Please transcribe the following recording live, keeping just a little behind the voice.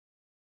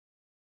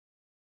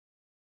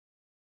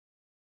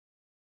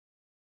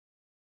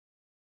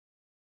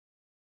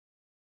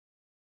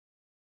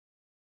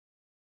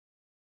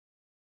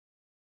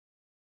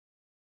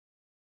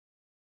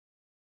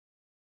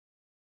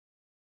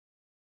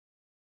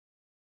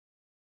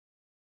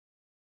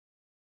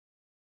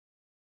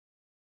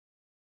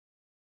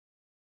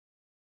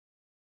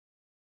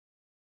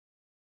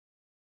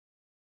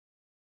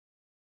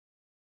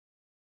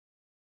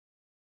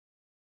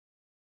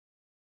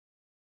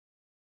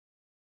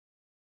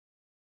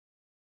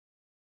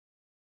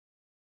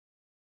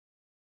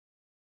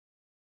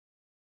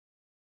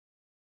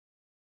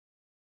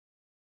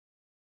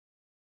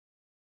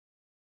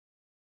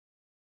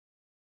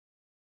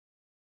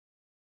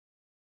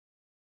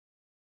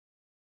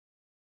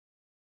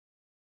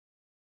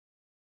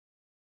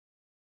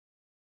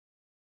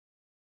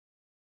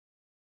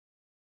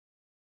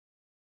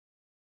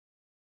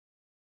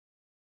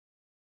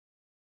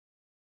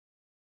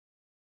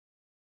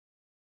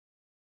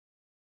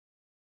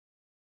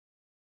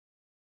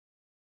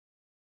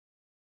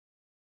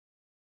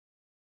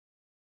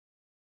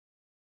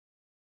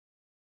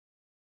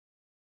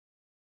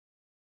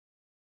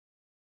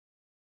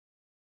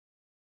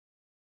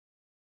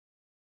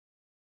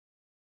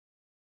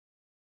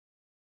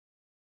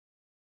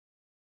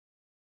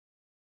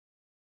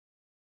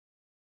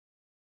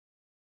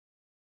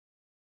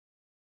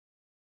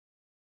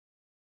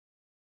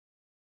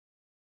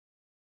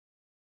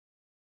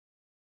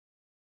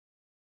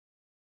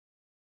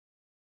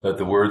Let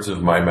the words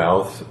of my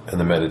mouth and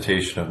the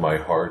meditation of my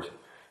heart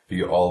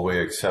be always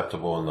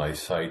acceptable in thy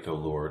sight, O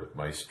Lord,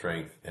 my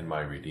strength and my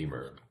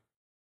Redeemer.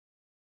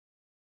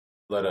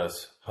 Let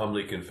us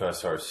humbly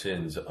confess our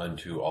sins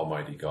unto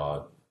Almighty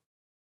God.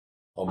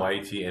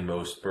 Almighty and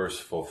most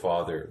merciful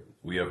Father,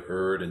 we have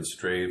erred and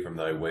strayed from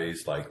thy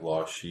ways like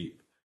lost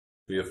sheep.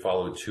 We have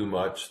followed too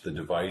much the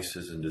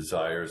devices and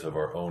desires of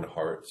our own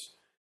hearts.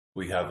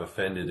 We have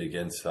offended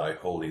against thy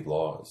holy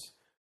laws.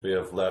 We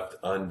have left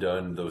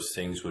undone those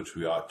things which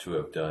we ought to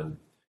have done,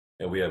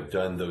 and we have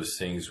done those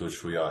things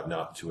which we ought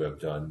not to have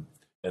done,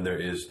 and there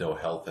is no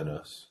health in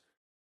us.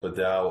 But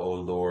thou, O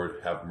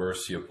Lord, have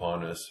mercy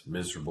upon us,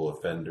 miserable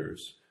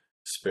offenders.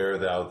 Spare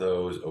thou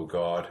those, O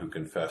God, who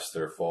confess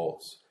their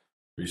faults.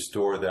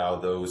 Restore thou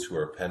those who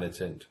are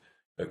penitent,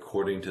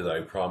 according to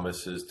thy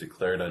promises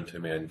declared unto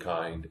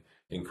mankind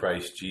in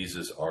Christ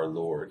Jesus our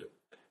Lord.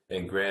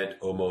 And grant,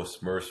 O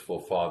most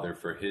merciful Father,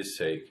 for his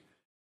sake,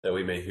 that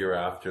we may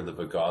hereafter live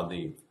a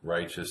godly,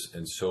 righteous,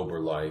 and sober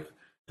life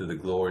to the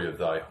glory of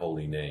thy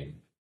holy name.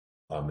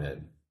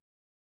 Amen.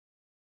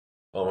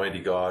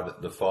 Almighty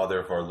God, the Father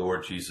of our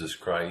Lord Jesus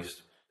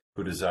Christ,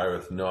 who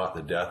desireth not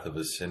the death of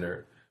a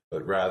sinner,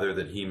 but rather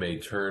that he may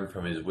turn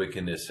from his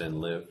wickedness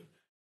and live,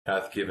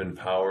 hath given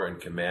power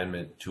and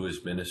commandment to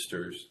his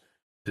ministers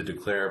to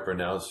declare and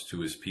pronounce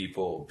to his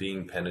people,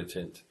 being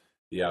penitent,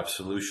 the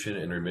absolution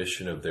and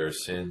remission of their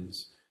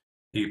sins.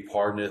 He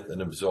pardoneth and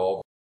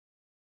absolveth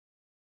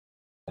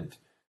and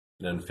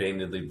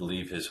unfeignedly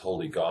believe his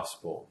holy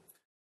gospel.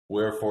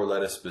 Wherefore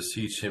let us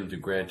beseech him to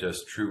grant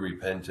us true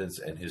repentance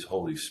and his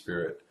Holy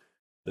Spirit,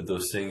 that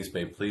those things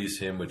may please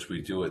him which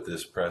we do at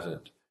this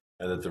present,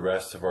 and that the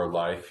rest of our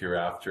life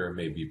hereafter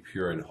may be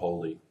pure and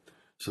holy,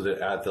 so that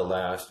at the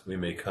last we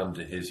may come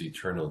to his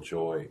eternal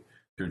joy,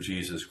 through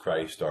Jesus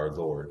Christ our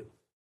Lord.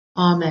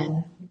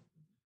 Amen.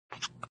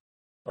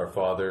 Our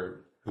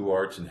Father, who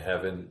art in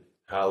heaven,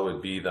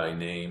 hallowed be thy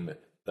name.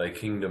 Thy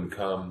kingdom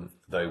come,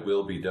 thy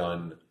will be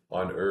done,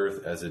 on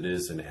earth as it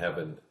is in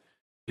heaven.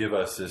 Give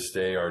us this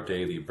day our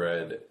daily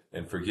bread,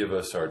 and forgive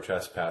us our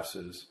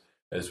trespasses,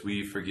 as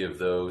we forgive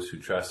those who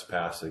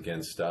trespass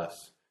against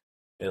us.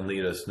 And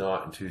lead us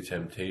not into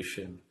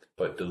temptation,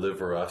 but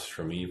deliver us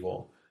from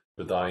evil.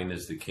 For thine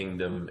is the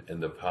kingdom,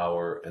 and the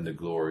power, and the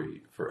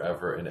glory,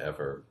 forever and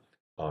ever.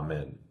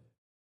 Amen.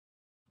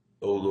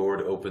 O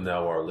Lord, open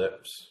thou our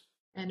lips,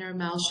 And our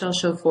mouth shall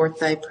show forth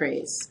thy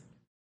praise.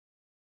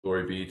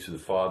 Glory be to the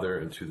Father,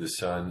 and to the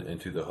Son, and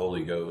to the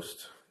Holy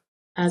Ghost.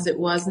 As it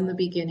was in the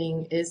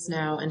beginning, is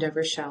now, and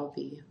ever shall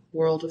be,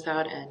 world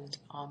without end.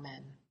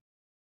 Amen.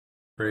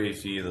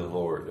 Praise ye the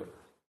Lord.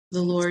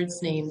 The Lord's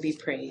name be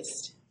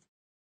praised.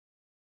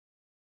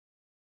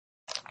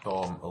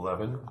 Psalm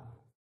 11,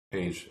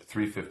 page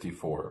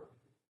 354.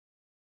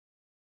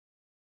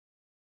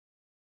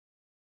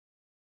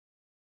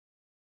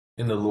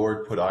 In the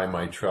Lord put I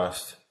my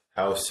trust.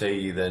 How say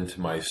ye then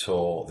to my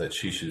soul, that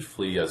she should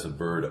flee as a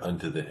bird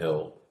unto the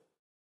hill?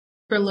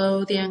 For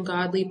lo, the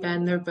ungodly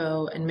bend their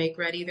bow, and make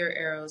ready their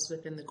arrows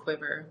within the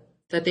quiver,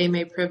 that they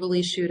may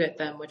privily shoot at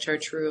them which are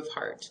true of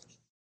heart.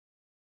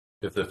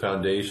 If the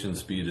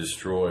foundations be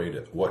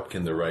destroyed, what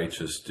can the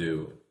righteous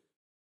do?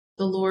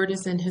 The Lord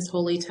is in his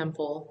holy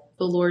temple.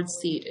 The Lord's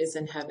seat is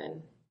in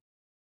heaven.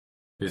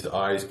 His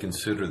eyes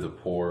consider the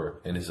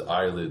poor, and his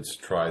eyelids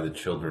try the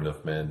children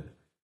of men.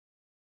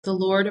 The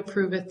Lord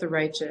approveth the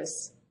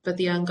righteous, but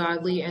the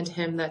ungodly and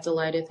him that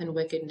delighteth in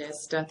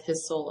wickedness doth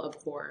his soul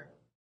abhor.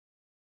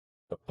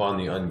 Upon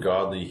the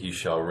ungodly he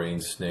shall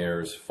rain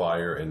snares,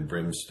 fire and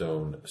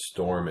brimstone,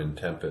 storm and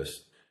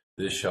tempest.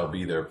 This shall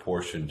be their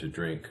portion to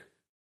drink.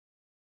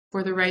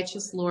 For the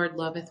righteous Lord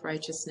loveth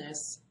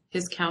righteousness.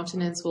 His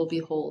countenance will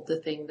behold the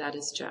thing that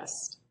is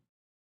just.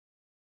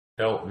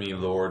 Help me,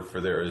 Lord, for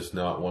there is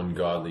not one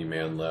godly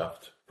man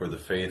left, for the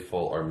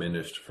faithful are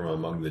minished from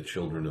among the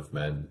children of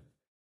men.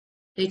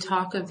 They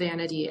talk of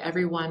vanity,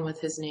 every one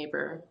with his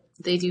neighbor.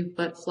 They do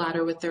but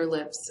flatter with their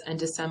lips, and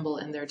dissemble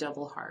in their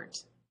double heart.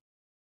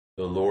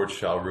 The Lord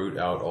shall root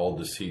out all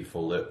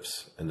deceitful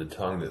lips, and the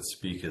tongue that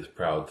speaketh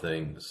proud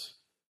things.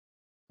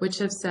 Which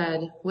have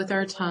said, with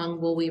our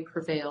tongue will we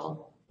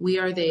prevail. We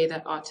are they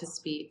that ought to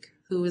speak.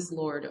 Who is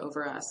Lord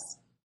over us?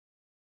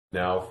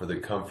 Now for the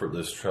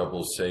comfortless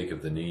trouble's sake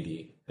of the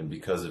needy, and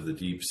because of the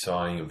deep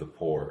sighing of the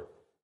poor.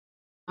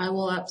 I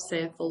will up,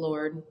 saith the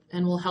Lord,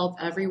 and will help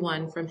every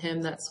one from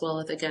him that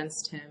swelleth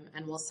against him,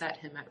 and will set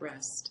him at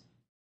rest.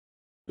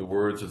 The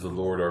words of the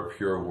Lord are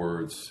pure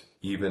words,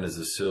 even as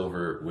the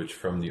silver which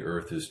from the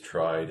earth is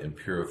tried and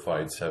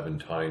purified 7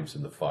 times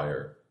in the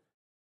fire.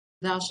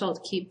 Thou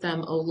shalt keep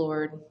them, O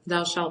Lord,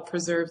 thou shalt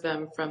preserve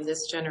them from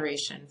this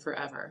generation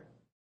forever.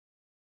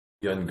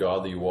 The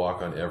ungodly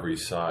walk on every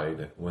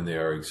side. When they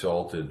are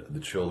exalted,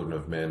 the children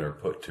of men are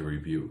put to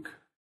rebuke.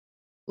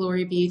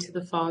 Glory be to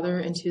the Father,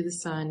 and to the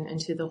Son, and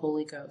to the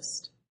Holy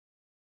Ghost.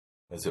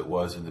 As it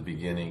was in the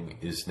beginning,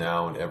 is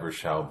now, and ever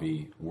shall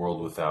be,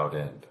 world without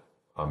end.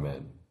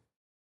 Amen.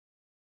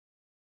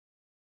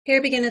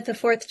 Here beginneth the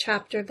 4th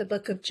chapter of the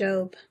book of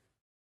Job.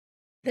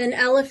 Then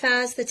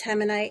Eliphaz the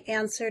Temanite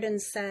answered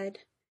and said,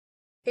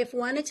 If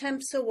one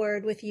attempts a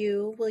word with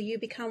you, will you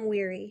become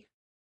weary?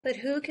 But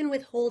who can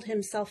withhold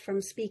himself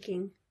from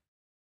speaking?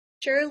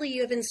 Surely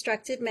you have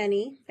instructed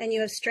many, and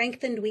you have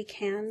strengthened weak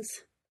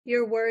hands.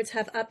 Your words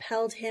have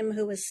upheld him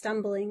who was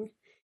stumbling,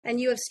 and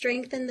you have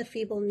strengthened the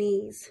feeble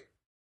knees.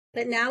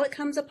 But now it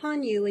comes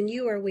upon you, and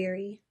you are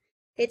weary.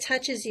 It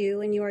touches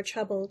you, and you are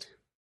troubled.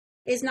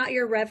 Is not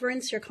your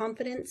reverence your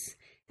confidence,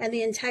 and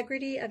the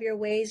integrity of your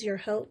ways your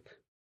hope?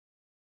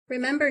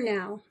 Remember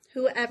now,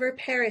 who ever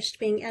perished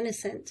being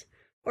innocent,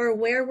 or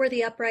where were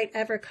the upright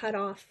ever cut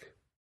off?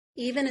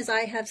 Even as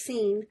I have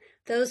seen,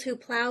 those who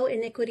plow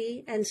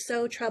iniquity and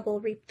sow trouble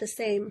reap the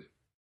same.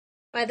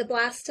 By the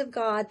blast of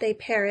God they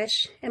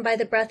perish, and by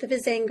the breath of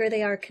his anger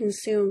they are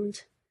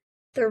consumed.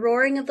 The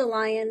roaring of the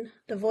lion,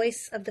 the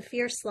voice of the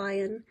fierce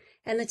lion,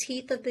 and the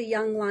teeth of the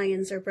young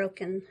lions are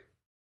broken.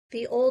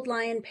 The old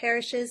lion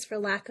perishes for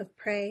lack of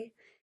prey,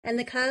 and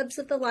the cubs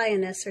of the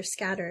lioness are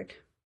scattered.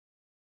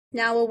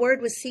 Now a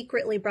word was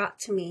secretly brought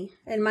to me,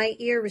 and my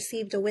ear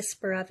received a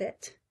whisper of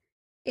it.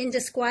 In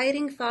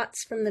disquieting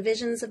thoughts from the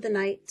visions of the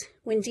night,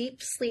 when deep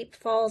sleep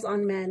falls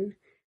on men,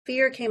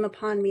 fear came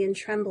upon me and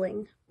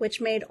trembling, which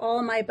made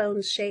all my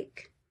bones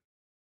shake.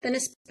 Then a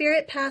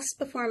spirit passed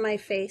before my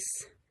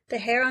face. The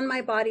hair on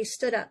my body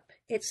stood up,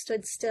 it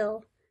stood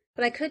still,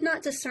 but I could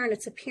not discern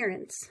its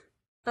appearance.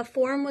 A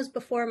form was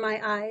before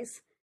my eyes.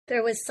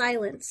 There was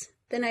silence.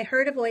 Then I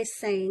heard a voice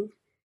saying,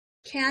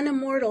 "Can a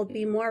mortal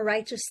be more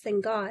righteous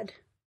than God?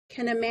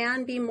 Can a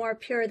man be more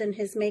pure than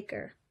his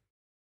Maker?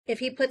 If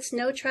he puts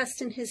no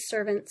trust in his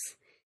servants,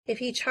 if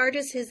he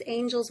charges his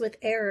angels with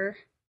error,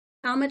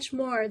 how much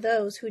more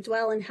those who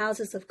dwell in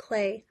houses of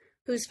clay,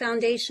 whose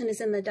foundation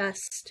is in the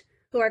dust,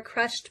 who are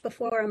crushed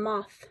before a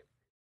moth?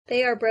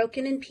 They are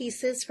broken in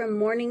pieces from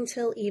morning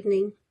till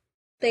evening.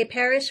 They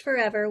perish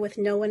forever with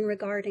no one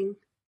regarding.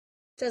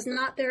 Does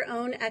not their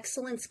own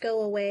excellence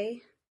go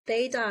away?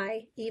 They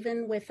die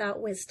even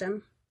without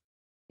wisdom."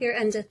 Here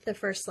endeth the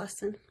first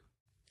lesson.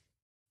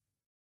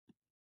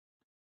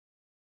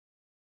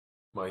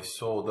 My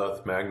soul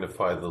doth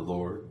magnify the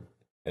Lord,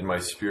 and my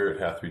spirit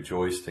hath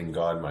rejoiced in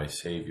God my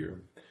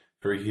Saviour.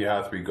 For he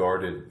hath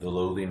regarded the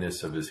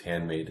lowliness of his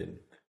handmaiden.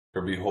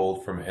 For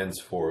behold, from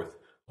henceforth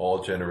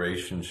all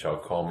generations shall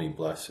call me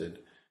blessed.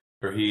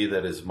 For he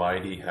that is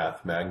mighty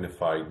hath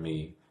magnified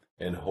me,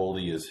 and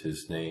holy is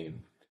his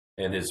name.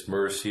 And his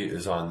mercy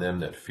is on them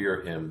that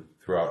fear him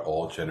throughout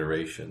all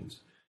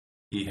generations.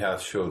 He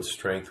hath showed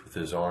strength with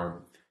his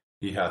arm.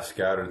 He hath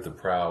scattered the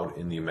proud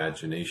in the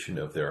imagination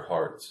of their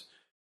hearts.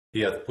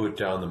 He hath put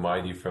down the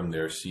mighty from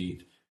their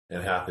seat,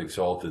 and hath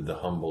exalted the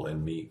humble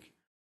and meek.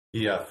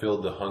 He hath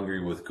filled the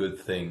hungry with good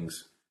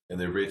things, and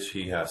the rich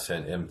he hath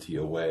sent empty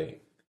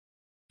away.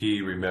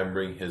 He,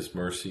 remembering his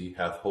mercy,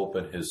 hath hope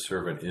in his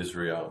servant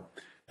Israel,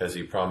 as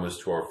he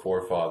promised to our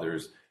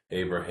forefathers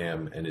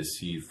Abraham and his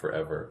seed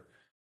forever.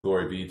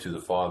 Glory be to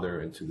the Father,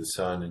 and to the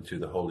Son, and to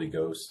the Holy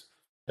Ghost,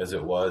 as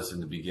it was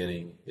in the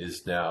beginning,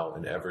 is now,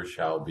 and ever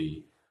shall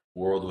be,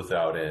 world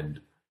without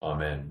end.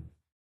 Amen.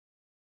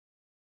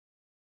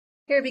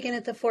 Here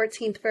beginneth the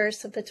 14th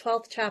verse of the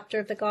 12th chapter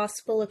of the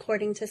Gospel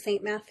according to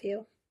St.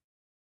 Matthew.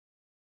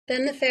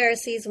 Then the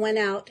Pharisees went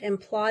out and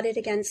plotted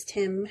against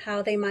him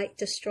how they might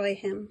destroy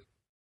him.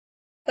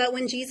 But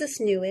when Jesus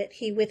knew it,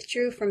 he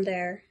withdrew from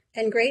there,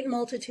 and great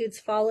multitudes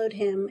followed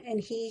him,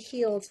 and he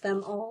healed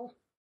them all.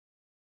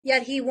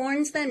 Yet he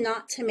warns them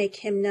not to make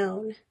him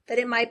known, that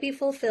it might be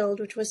fulfilled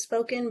which was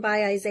spoken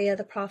by Isaiah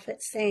the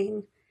prophet,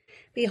 saying,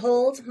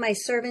 "Behold, my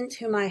servant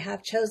whom I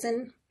have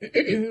chosen,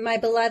 my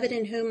beloved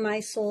in whom my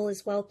soul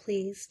is well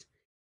pleased.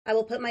 I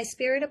will put my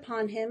spirit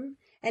upon him,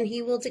 and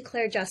he will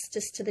declare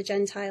justice to the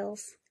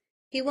Gentiles.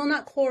 He will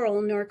not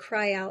quarrel nor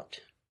cry out,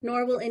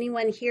 nor will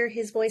anyone hear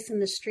his voice in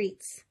the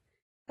streets.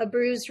 A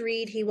bruised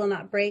reed he will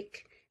not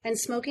break, and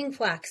smoking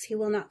flax he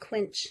will not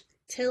quench,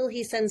 till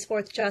he sends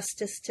forth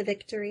justice to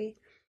victory,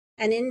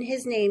 and in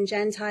his name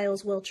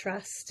Gentiles will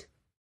trust."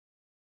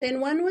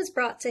 Then one was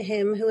brought to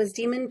him who was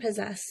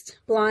demon-possessed,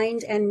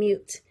 blind and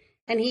mute,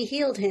 and he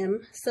healed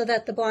him, so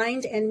that the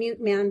blind and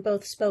mute man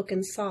both spoke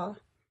and saw.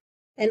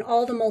 And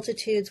all the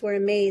multitudes were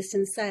amazed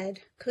and said,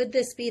 "Could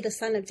this be the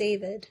Son of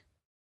David?"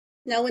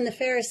 Now when the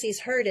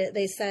Pharisees heard it,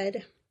 they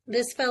said,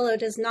 "This fellow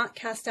does not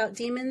cast out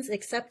demons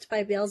except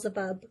by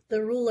Beelzebub,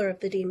 the ruler of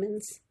the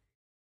demons."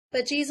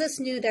 But Jesus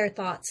knew their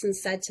thoughts and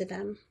said to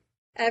them,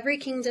 "Every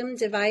kingdom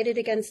divided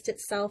against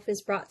itself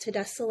is brought to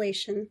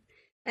desolation,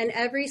 and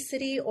every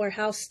city or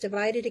house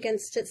divided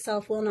against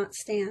itself will not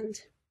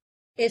stand.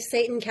 If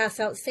Satan casts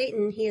out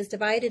Satan, he is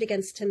divided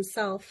against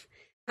himself.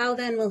 How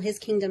then will his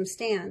kingdom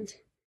stand?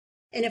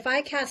 And if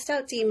I cast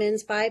out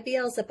demons by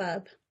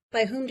Beelzebub,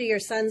 by whom do your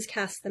sons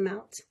cast them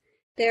out?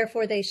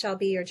 Therefore they shall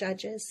be your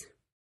judges.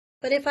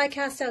 But if I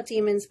cast out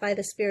demons by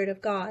the Spirit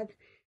of God,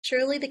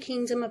 surely the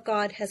kingdom of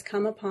God has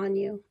come upon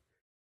you.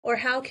 Or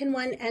how can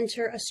one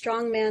enter a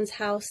strong man's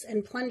house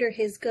and plunder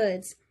his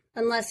goods,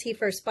 unless he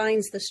first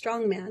binds the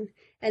strong man,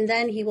 and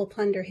then he will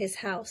plunder his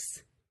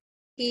house?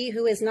 He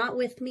who is not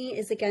with me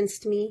is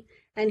against me,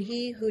 and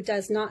he who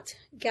does not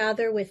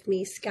gather with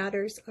me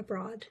scatters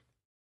abroad."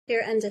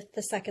 Here endeth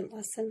the second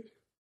lesson.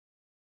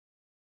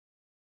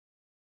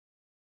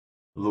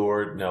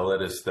 Lord, now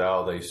lettest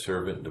thou thy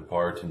servant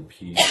depart in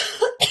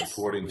peace,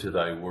 according to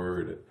thy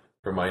word.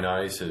 For mine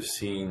eyes have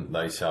seen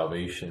thy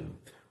salvation,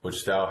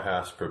 which thou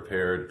hast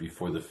prepared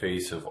before the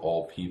face of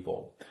all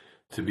people,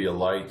 to be a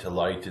light to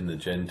lighten the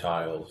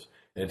Gentiles,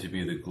 and to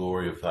be the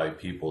glory of thy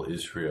people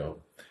Israel.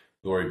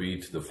 Glory be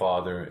to the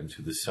Father, and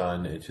to the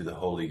Son, and to the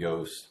Holy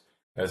Ghost,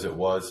 as it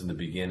was in the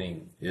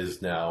beginning,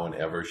 is now, and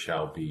ever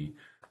shall be,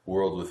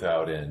 world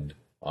without end.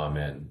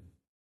 Amen.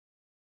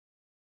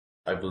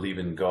 I believe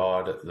in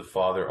God, the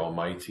Father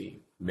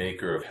Almighty,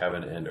 maker of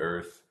heaven and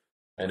earth,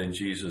 and in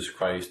Jesus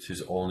Christ,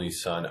 his only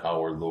Son,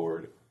 our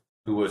Lord,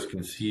 who was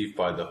conceived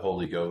by the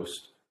Holy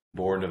Ghost,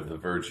 born of the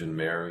Virgin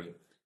Mary,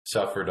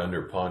 suffered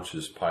under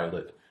Pontius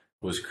Pilate,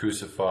 was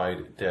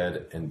crucified,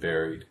 dead, and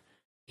buried.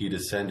 He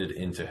descended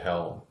into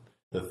hell.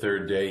 The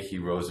third day he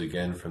rose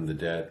again from the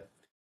dead.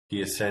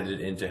 He ascended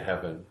into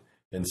heaven,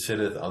 and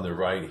sitteth on the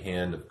right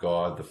hand of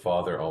God the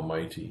Father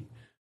Almighty.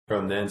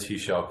 From thence he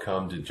shall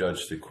come to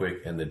judge the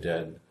quick and the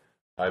dead.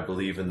 I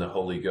believe in the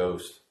Holy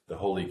Ghost, the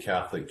Holy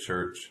Catholic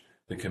Church,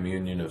 the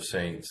communion of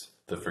saints,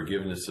 the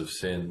forgiveness of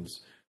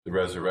sins, the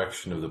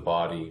resurrection of the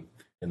body,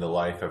 and the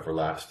life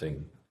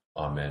everlasting.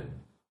 Amen.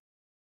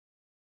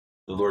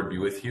 The Lord be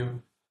with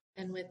you.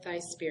 And with thy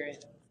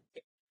spirit.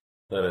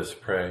 Let us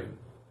pray.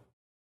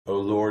 O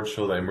Lord,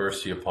 show thy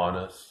mercy upon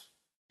us.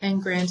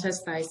 And grant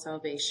us thy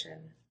salvation.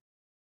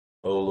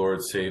 O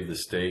Lord, save the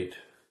state.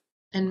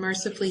 And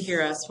mercifully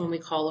hear us when we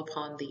call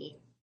upon thee.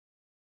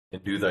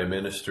 Endue thy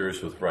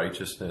ministers with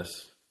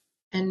righteousness.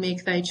 And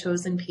make thy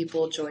chosen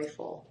people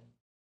joyful.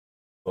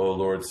 O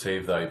Lord,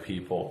 save thy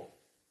people.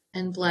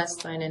 And bless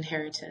thine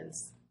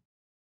inheritance.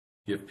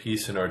 Give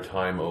peace in our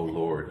time, O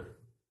Lord.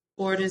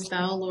 For it is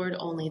thou, Lord,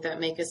 only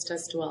that makest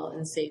us dwell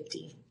in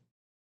safety.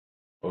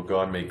 O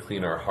God, may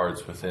clean our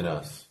hearts within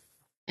us.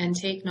 And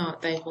take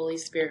not thy Holy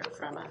Spirit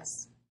from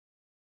us.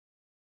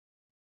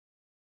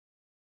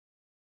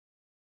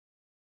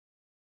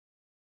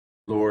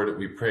 Lord,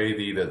 we pray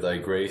thee that thy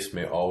grace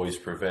may always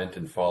prevent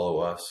and follow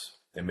us,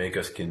 and make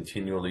us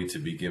continually to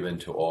be given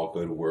to all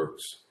good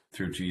works,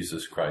 through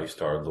Jesus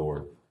Christ our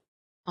Lord.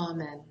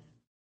 Amen.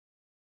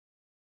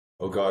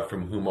 O God,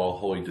 from whom all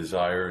holy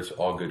desires,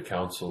 all good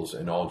counsels,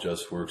 and all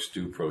just works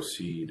do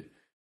proceed,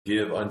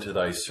 give unto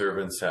thy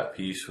servants that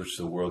peace which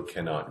the world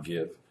cannot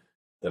give,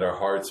 that our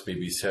hearts may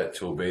be set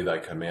to obey thy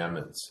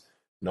commandments,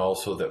 and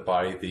also that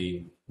by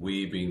thee,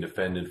 we, being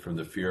defended from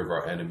the fear of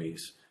our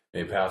enemies,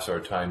 may pass our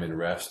time in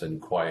rest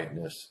and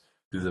quietness,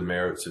 through the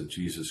merits of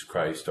Jesus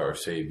Christ our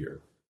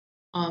Savior.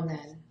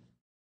 Amen.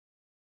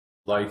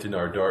 Lighten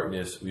our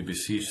darkness, we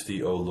beseech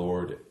thee, O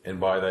Lord, and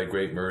by thy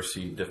great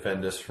mercy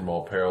defend us from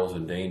all perils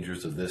and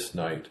dangers of this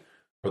night,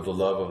 for the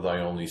love of thy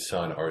only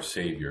Son, our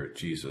Savior,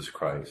 Jesus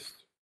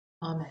Christ.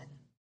 Amen.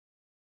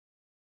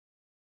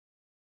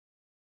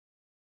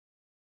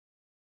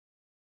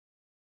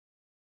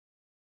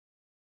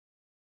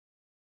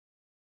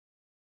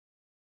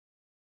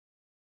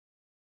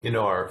 In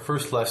our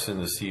first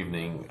lesson this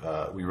evening,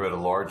 we read a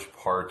large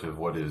part of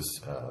what is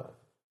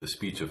the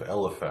speech of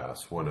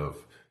Eliphaz, one of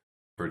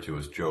referred to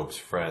as Job's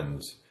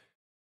friends,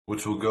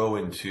 which will go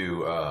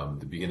into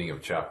the beginning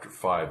of chapter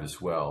 5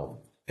 as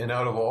well. And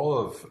out of all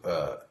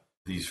of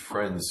these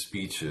friends'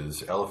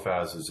 speeches,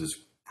 Eliphaz's is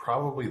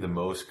probably the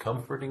most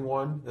comforting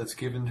one that's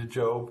given to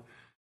Job,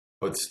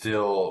 but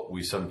still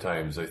we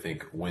sometimes, I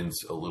think,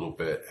 wince a little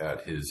bit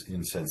at his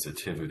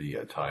insensitivity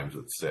at times,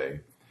 let's say.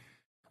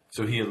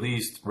 So he at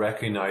least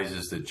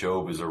recognizes that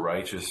Job is a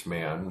righteous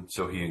man,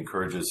 so he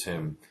encourages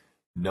him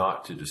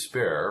not to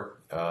despair,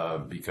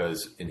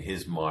 because in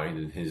his mind,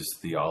 in his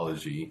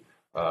theology,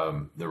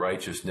 the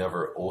righteous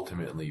never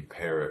ultimately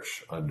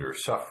perish under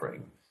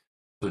suffering.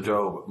 So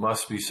Job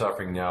must be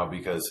suffering now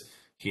because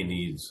he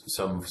needs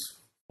some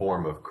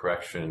form of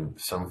correction,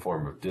 some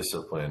form of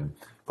discipline,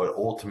 but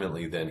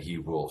ultimately then he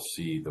will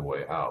see the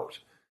way out.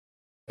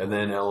 And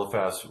then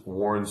Eliphaz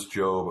warns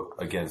Job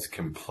against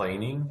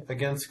complaining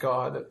against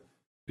God,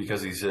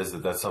 because he says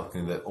that that's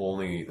something that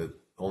only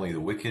the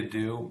wicked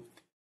do.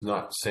 He's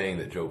not saying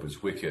that Job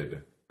is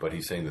wicked, but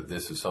he's saying that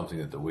this is something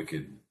that the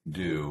wicked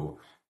do,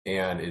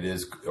 and it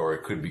is, or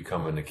it could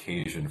become an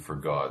occasion for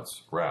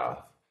God's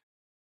wrath.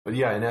 But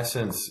yeah, in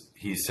essence,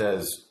 he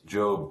says,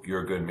 Job,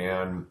 you're a good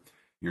man.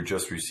 You're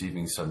just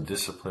receiving some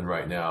discipline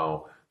right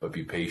now, but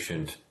be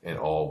patient and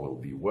all will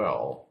be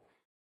well.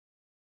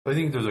 I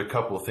think there's a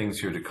couple of things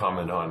here to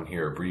comment on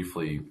here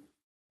briefly.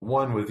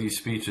 One, with these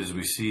speeches,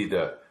 we see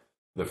that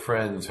the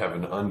friends have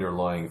an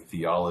underlying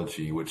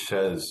theology which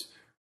says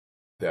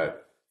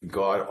that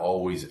God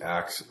always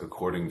acts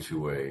according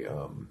to a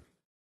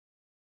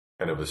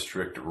kind of a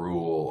strict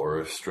rule or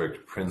a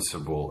strict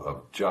principle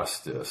of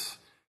justice,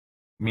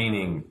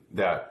 meaning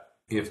that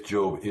if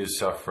Job is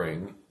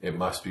suffering, it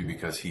must be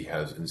because he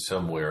has in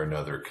some way or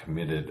another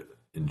committed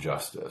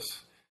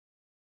injustice.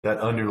 That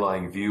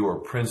underlying view or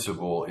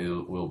principle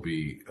will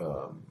be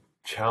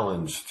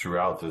challenged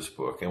throughout this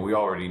book. And we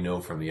already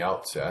know from the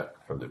outset,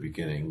 from the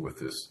beginning, with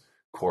this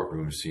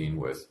courtroom scene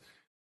with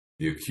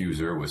the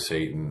accuser was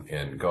Satan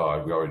and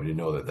God, we already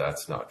know that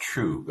that's not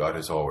true. God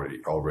has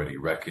already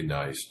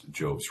recognized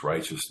Job's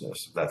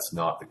righteousness. That's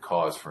not the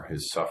cause for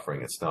his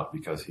suffering. It's not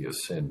because he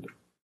has sinned.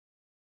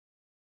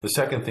 The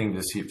second thing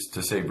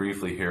to say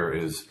briefly here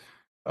is,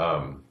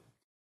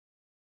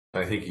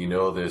 I think you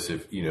know this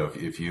if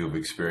you've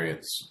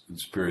experienced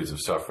periods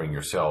of suffering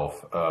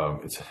yourself.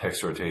 It's an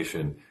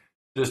exhortation,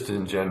 just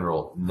in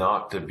general,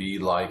 not to be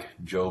like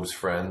Job's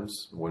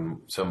friends.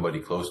 When somebody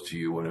close to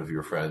you, one of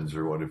your friends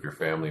or one of your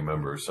family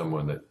members,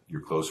 someone that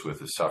you're close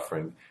with, is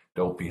suffering,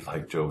 don't be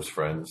like Job's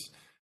friends.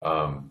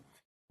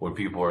 When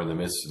people are in the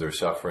midst of their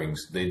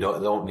sufferings, they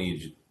don't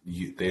need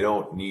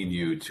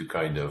you to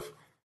kind of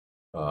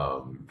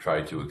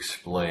try to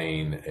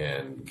explain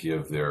and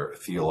give their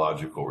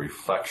theological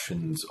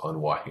reflections on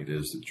why it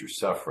is that you're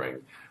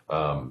suffering.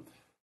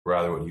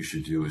 Rather, what you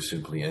should do is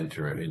simply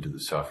enter into the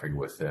suffering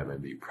with them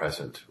and be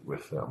present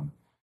with them.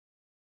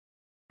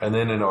 And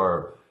then in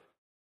our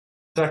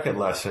second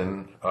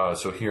lesson,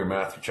 so here in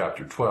Matthew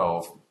chapter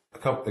 12, a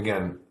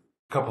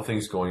couple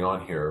things going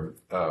on here.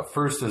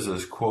 First is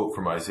this quote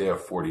from Isaiah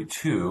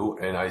 42,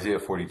 and Isaiah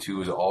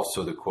 42 is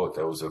also the quote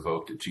that was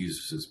evoked at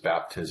Jesus'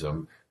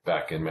 baptism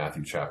back in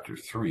Matthew chapter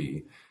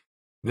 3.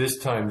 This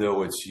time,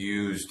 though, it's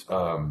used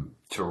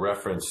to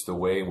reference the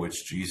way in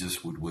which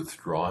Jesus would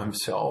withdraw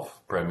himself.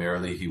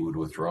 Primarily, he would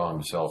withdraw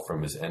himself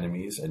from his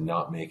enemies and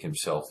not make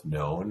himself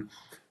known,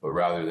 but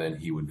rather than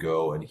he would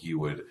go and he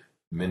would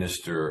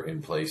minister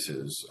in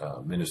places,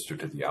 minister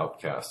to the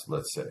outcast,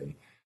 let's say.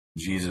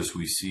 Jesus,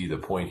 we see the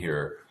point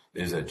here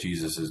is that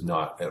Jesus is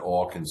not at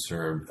all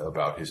concerned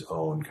about his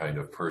own kind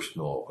of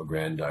personal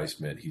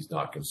aggrandizement. He's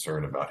not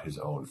concerned about his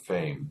own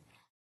fame.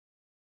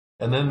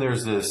 And then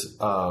there's this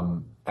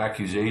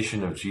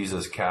accusation of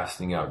Jesus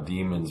casting out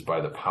demons by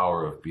the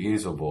power of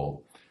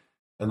Beelzebul.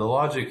 And the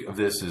logic of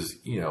this is,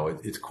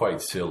 it's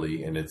quite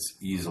silly and it's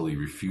easily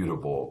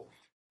refutable,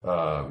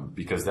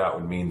 because that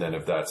would mean then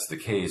if that's the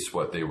case,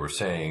 what they were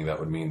saying,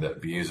 that would mean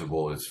that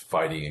Beelzebul is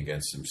fighting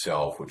against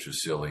himself, which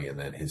is silly, and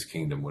then his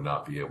kingdom would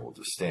not be able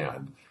to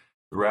stand.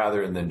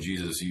 Rather, and then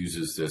Jesus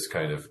uses this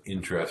kind of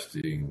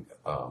interesting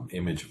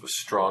image of a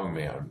strong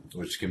man,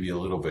 which can be a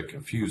little bit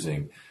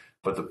confusing.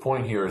 But the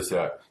point here is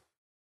that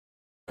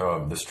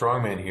the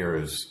strong man here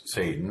is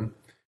Satan,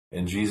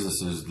 and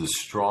Jesus is the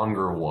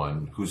stronger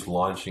one who's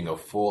launching a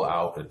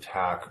full-out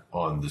attack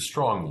on the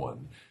strong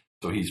one.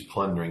 So he's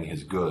plundering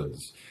his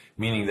goods,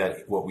 meaning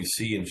that what we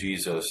see in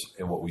Jesus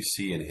and what we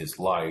see in his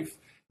life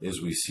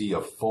is we see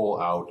a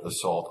full-out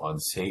assault on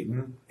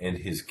Satan and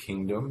his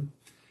kingdom.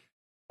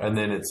 And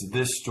then it's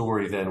this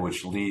story then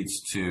which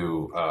leads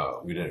to,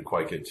 we didn't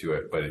quite get to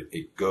it, but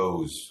it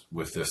goes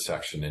with this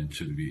section and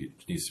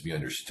needs to be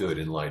understood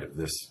in light of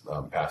this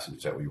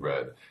passage that we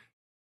read.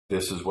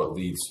 This is what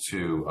leads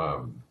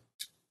to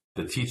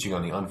the teaching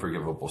on the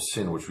unforgivable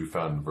sin, which we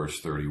found in verse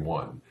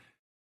 31.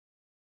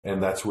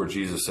 And that's where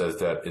Jesus says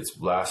that it's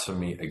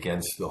blasphemy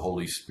against the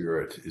Holy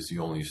Spirit is the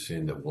only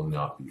sin that will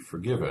not be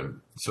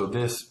forgiven. So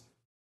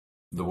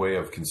the way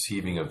of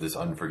conceiving of this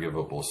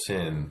unforgivable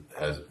sin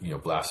as,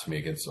 blasphemy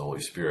against the Holy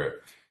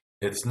Spirit,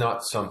 it's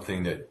not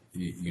something that,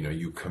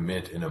 you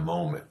commit in a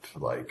moment,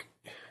 like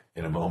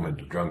in a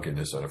moment of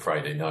drunkenness on a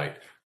Friday night.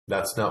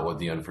 That's not what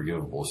the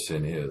unforgivable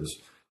sin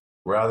is.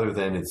 Rather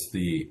than it's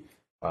the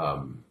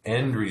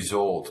end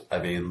result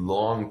of a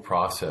long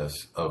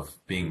process of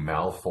being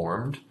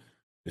malformed.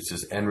 It's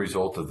this end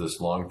result of this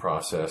long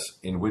process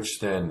in which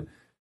then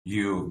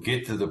you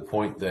get to the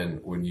point then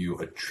when you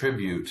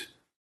attribute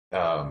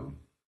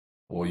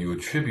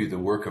the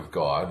work of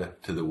God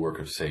to the work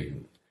of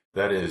Satan.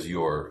 That is,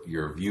 your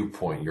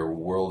viewpoint, your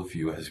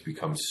worldview has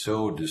become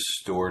so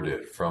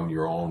distorted from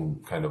your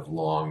own kind of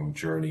long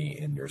journey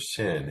in your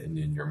sin and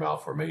in your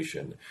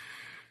malformation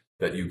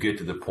that you get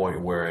to the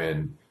point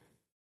wherein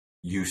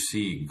you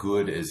see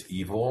good as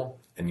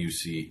evil and you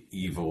see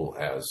evil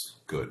as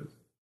good.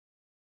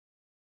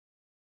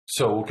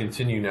 So we'll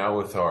continue now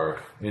with our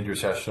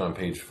intercession on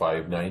page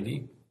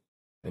 590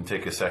 and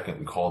take a second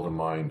and call to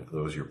mind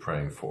those you're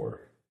praying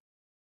for.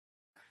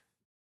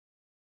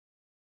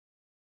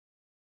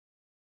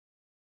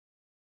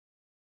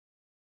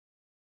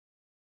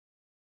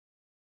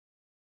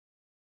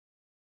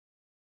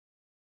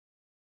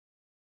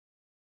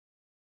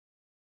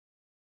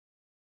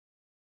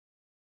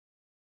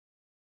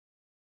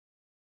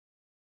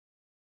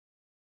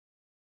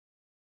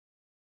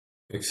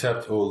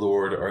 Accept, O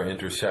Lord, our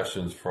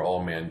intercessions for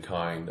all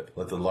mankind.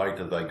 Let the light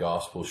of thy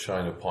gospel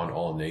shine upon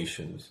all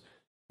nations,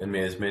 and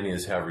may as many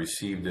as have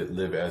received it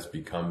live as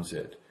becomes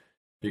it.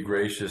 Be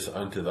gracious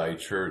unto thy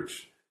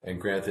church,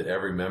 and grant that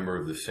every member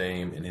of the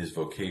same in his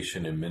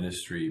vocation and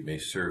ministry may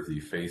serve thee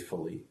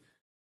faithfully.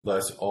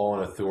 Bless all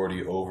in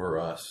authority over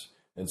us,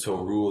 and so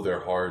rule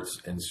their hearts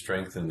and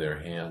strengthen their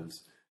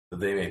hands, that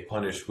they may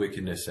punish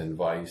wickedness and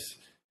vice,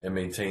 and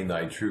maintain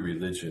thy true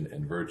religion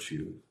and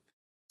virtue.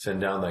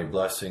 Send down thy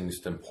blessings,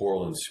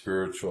 temporal and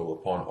spiritual,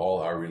 upon all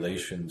our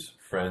relations,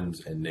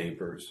 friends, and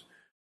neighbors.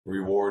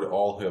 Reward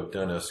all who have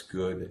done us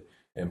good,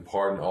 and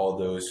pardon all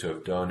those who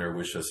have done or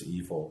wish us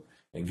evil,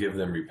 and give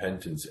them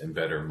repentance and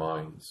better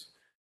minds.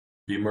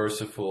 Be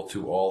merciful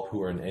to all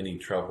who are in any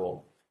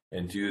trouble,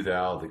 and do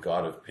thou, the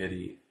God of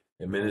pity,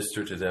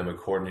 administer to them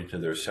according to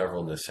their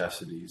several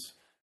necessities,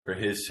 for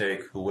his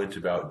sake who went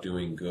about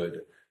doing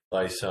good,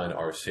 thy Son,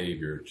 our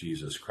Savior,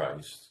 Jesus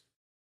Christ.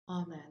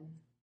 Amen.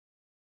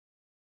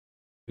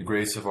 The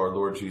grace of our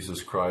Lord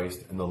Jesus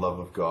Christ, and the love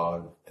of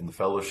God, and the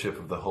fellowship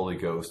of the Holy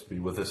Ghost be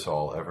with us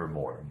all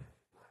evermore.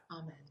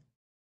 Amen.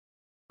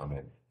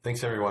 Amen.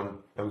 Thanks, everyone.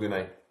 Have a good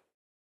night.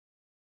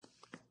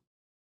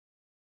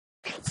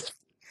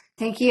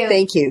 Thank you.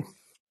 Thank you.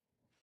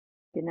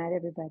 Good night,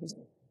 everybody.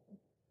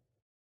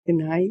 Good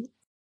night.